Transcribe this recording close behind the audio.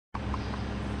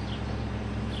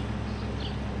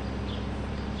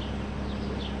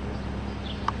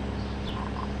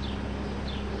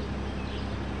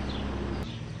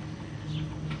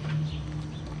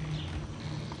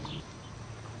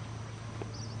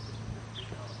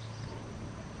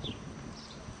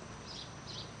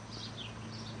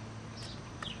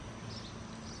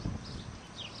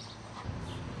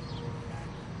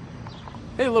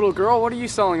Hey little girl, what are you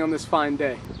selling on this fine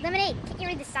day? Lemonade. Can't you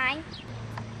read the sign?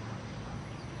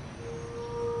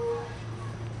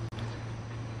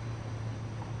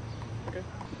 Okay.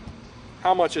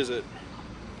 How much is it?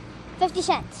 50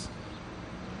 cents.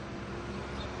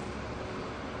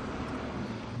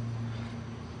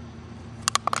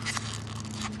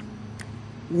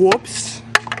 Whoops.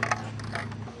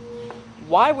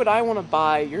 Why would I want to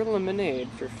buy your lemonade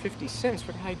for 50 cents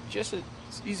when I just as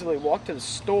easily walk to the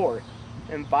store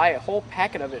and buy a whole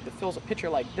packet of it that fills a pitcher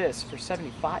like this for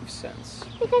 75 cents?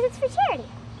 Because it's for charity.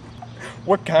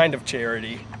 What kind of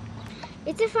charity?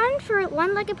 It's a fund for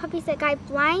one-legged puppies that guide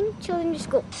blind children to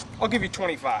school. I'll give you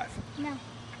 25. No.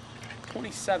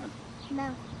 27.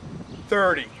 No.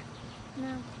 30.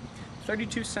 No.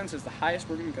 32 cents is the highest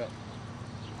we're going to go.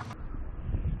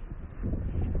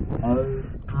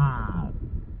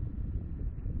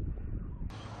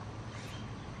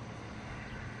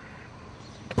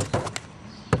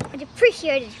 I'd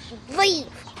appreciate it if you'd leave.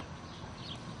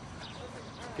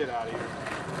 Get out of here.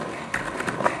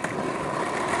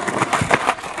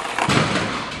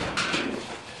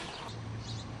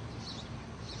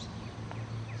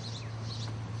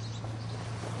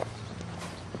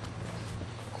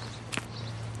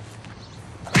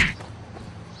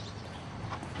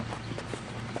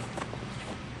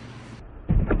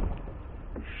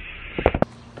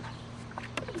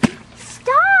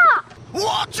 Stop!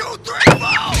 1, 2, 3,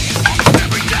 4.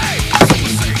 Every day,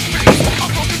 someone sees me.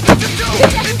 I'm looking what to do.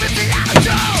 If it's the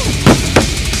attitude.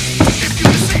 If you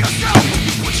can see yourself,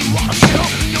 what you want to show.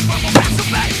 Your verbal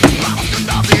masturbate. Bottles to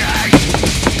nauseate.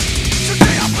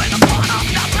 Today I play the part of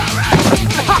not parent.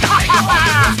 Make all the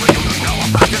words for you to know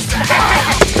about yourself.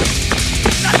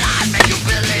 The lie make you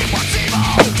believe what's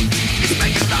evil. It's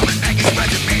making love and making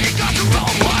friends and meaning got the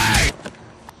wrong way.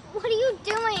 What are you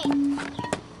doing?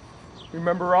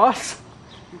 Remember us?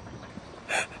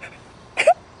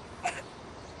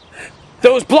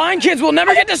 Those blind kids will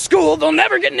never get to school, they'll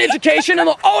never get an education, and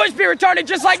they'll always be retarded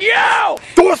just like you!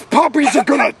 Those puppies are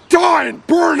gonna die and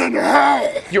burn in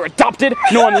hell! You're adopted,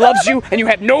 no one loves you, and you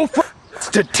have no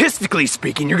Statistically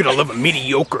speaking, you're gonna live a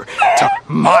mediocre to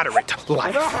moderate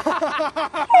life.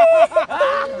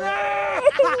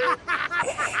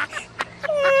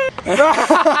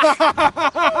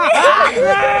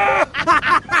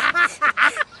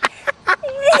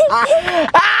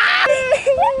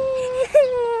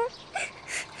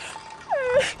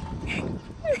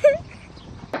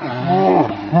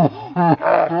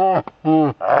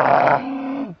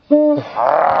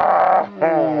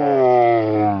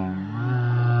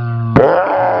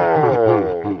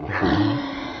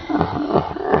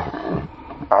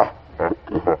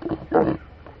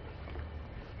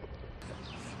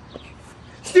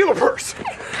 Steal a purse!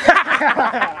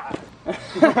 I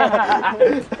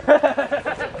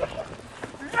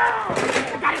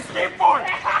got a skateboard!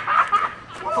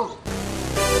 Whoa.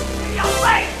 You're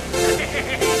late!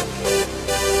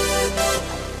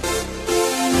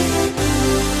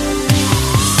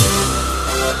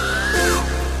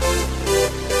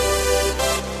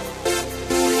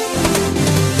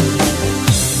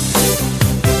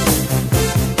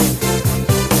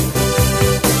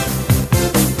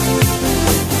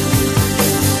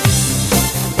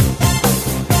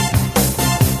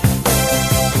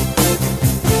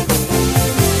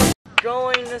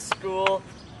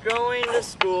 Going to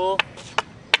school.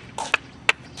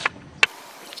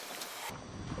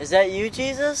 Is that you,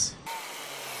 Jesus?